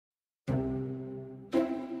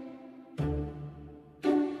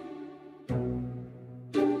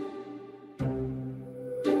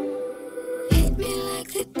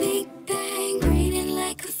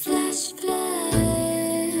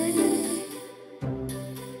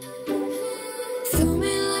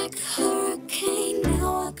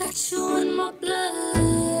got you in my blood.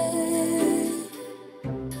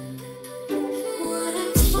 What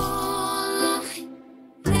if all I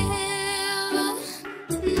ever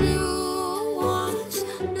knew was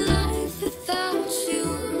life without you?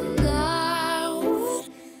 And I would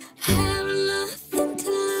have nothing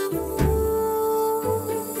to lose.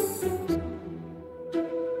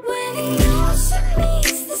 When the ocean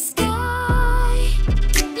meets the sky,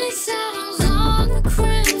 it shadows on the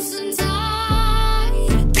crimson tide.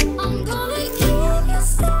 I'm gonna give you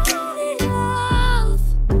starry love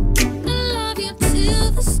and love you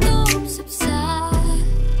till the storm subsides.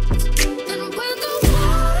 And when the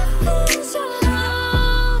water fills your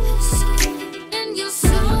lungs and your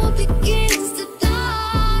soul begins to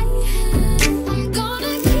die, I'm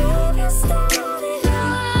gonna give you starry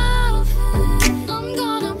love. I'm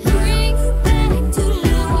gonna bring you back to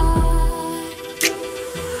life.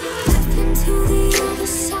 Step into the other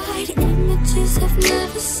side, images I've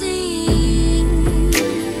never seen.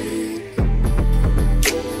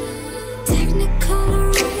 Technicolor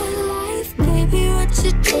of my life, baby, what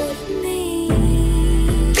you do to me?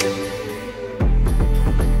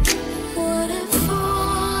 What if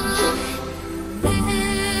all I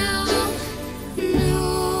ever knew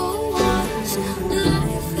was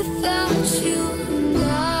life without you? And I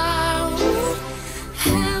would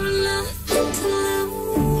have nothing to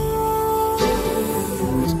lose.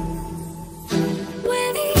 When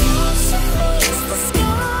the ocean meets the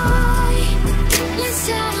sky, it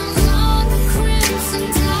shadows on the crimson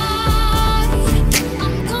tide.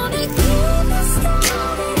 I'm gonna give you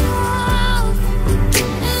starry love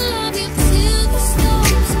and love you till the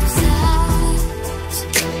storm subsides.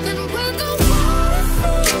 And when the water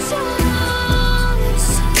fills your lungs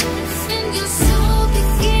and your soul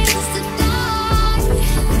begins to die,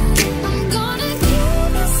 I'm gonna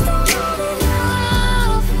give you starry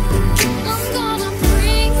love. I'm gonna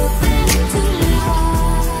bring you back to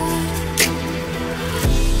life.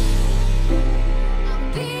 I'll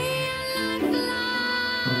be your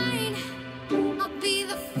lifeline. I'll be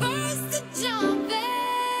the first to jump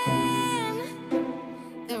in.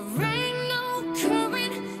 There ain't no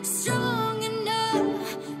current strong enough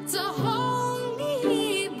to hold me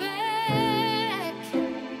back.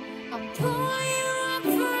 I'll pull you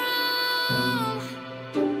up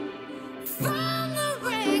from the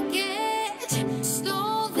wreckage. Just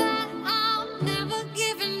know that I'm never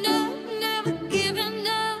giving up, never giving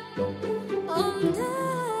up. Oh no.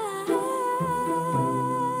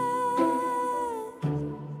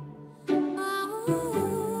 Oh.